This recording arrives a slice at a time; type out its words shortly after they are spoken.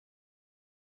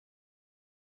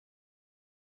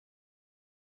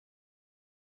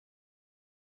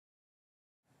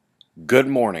Good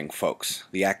morning, folks.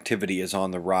 The activity is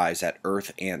on the rise at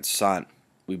Earth and Sun.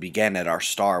 We begin at our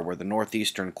star where the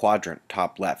northeastern quadrant,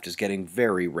 top left, is getting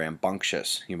very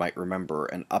rambunctious. You might remember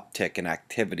an uptick in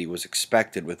activity was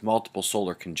expected with multiple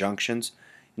solar conjunctions,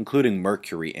 including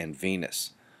Mercury and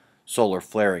Venus. Solar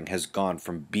flaring has gone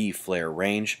from B flare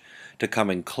range to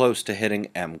coming close to hitting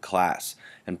M class,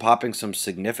 and popping some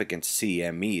significant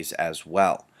CMEs as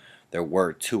well. There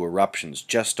were two eruptions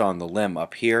just on the limb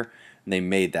up here, and they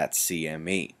made that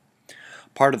CME.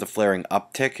 Part of the flaring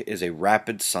uptick is a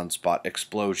rapid sunspot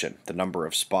explosion. The number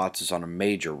of spots is on a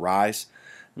major rise,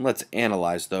 and let's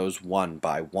analyze those one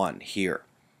by one here.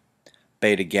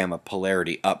 Beta-gamma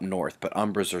polarity up north, but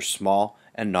umbras are small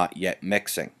and not yet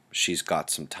mixing. She's got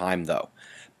some time though.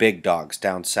 Big dogs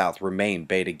down south remain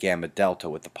beta-gamma delta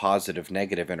with the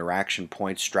positive-negative interaction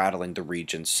points straddling the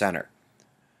region's center.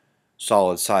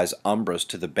 Solid-size umbras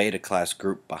to the beta-class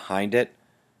group behind it.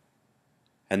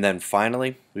 And then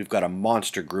finally, we've got a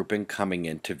monster grouping coming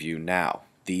into view now.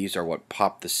 These are what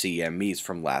popped the CMEs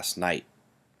from last night.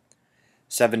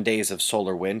 7 days of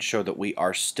solar wind show that we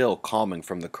are still calming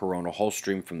from the coronal hole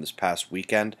stream from this past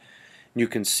weekend. You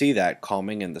can see that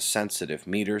calming in the sensitive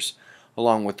meters,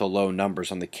 along with the low numbers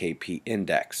on the KP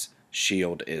index.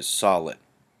 Shield is solid.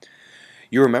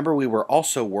 You remember we were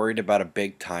also worried about a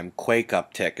big-time quake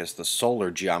uptick as the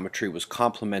solar geometry was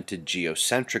complemented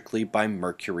geocentrically by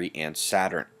Mercury and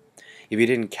Saturn. If you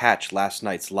didn't catch last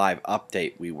night's live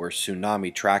update, we were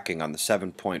tsunami tracking on the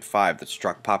 7.5 that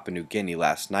struck Papua New Guinea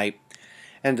last night.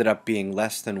 Ended up being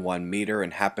less than 1 meter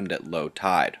and happened at low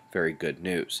tide. Very good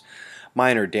news.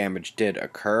 Minor damage did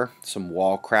occur, some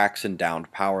wall cracks and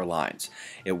downed power lines.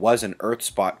 It was an Earth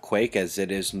spot quake, as it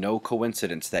is no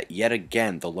coincidence that yet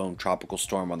again the lone tropical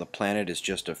storm on the planet is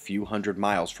just a few hundred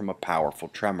miles from a powerful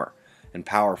tremor. And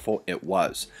powerful it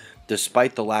was.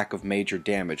 Despite the lack of major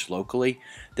damage locally,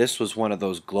 this was one of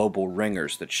those global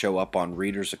ringers that show up on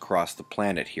readers across the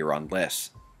planet here on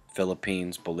lists.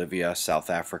 Philippines, Bolivia, South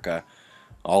Africa,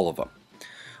 all of them.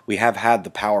 We have had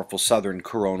the powerful southern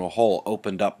coronal hole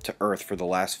opened up to Earth for the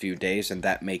last few days, and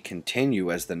that may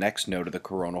continue as the next node of the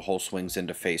coronal hole swings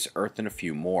into face Earth and a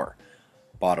few more.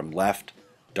 Bottom left,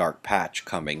 dark patch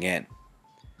coming in.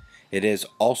 It is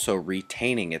also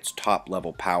retaining its top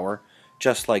level power,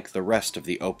 just like the rest of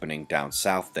the opening down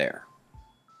south there.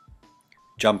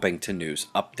 Jumping to news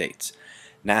updates.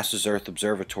 NASA's Earth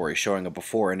Observatory showing a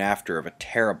before and after of a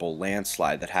terrible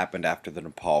landslide that happened after the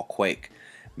Nepal quake.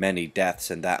 Many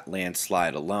deaths in that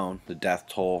landslide alone. The death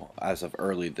toll as of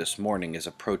early this morning is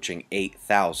approaching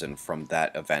 8,000 from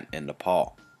that event in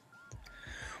Nepal.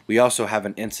 We also have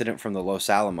an incident from the Los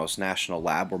Alamos National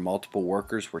Lab where multiple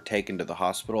workers were taken to the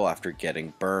hospital after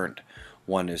getting burned.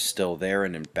 One is still there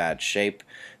and in bad shape.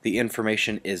 The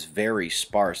information is very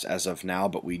sparse as of now,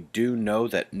 but we do know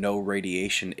that no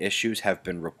radiation issues have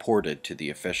been reported to the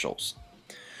officials.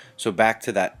 So back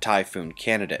to that typhoon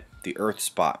candidate, the Earth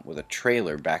spot with a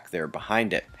trailer back there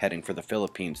behind it, heading for the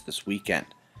Philippines this weekend.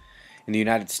 In the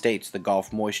United States, the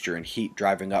Gulf moisture and heat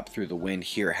driving up through the wind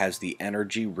here has the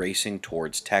energy racing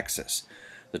towards Texas.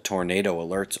 The tornado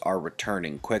alerts are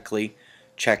returning quickly.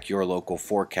 Check your local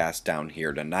forecast down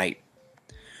here tonight.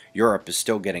 Europe is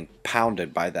still getting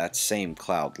pounded by that same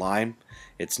cloud line.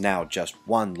 It's now just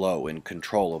one low in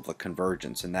control of the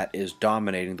convergence, and that is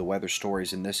dominating the weather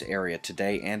stories in this area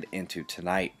today and into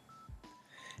tonight.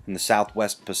 In the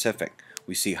southwest Pacific,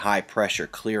 we see high pressure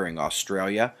clearing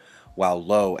Australia, while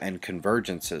low and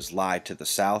convergences lie to the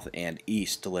south and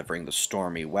east, delivering the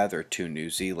stormy weather to New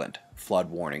Zealand. Flood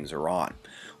warnings are on.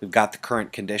 We've got the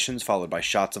current conditions followed by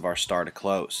shots of our star to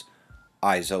close.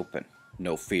 Eyes open.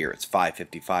 No fear, it's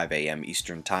 5:55 a.m.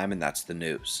 Eastern Time, and that's the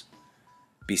news.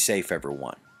 Be safe,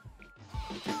 everyone.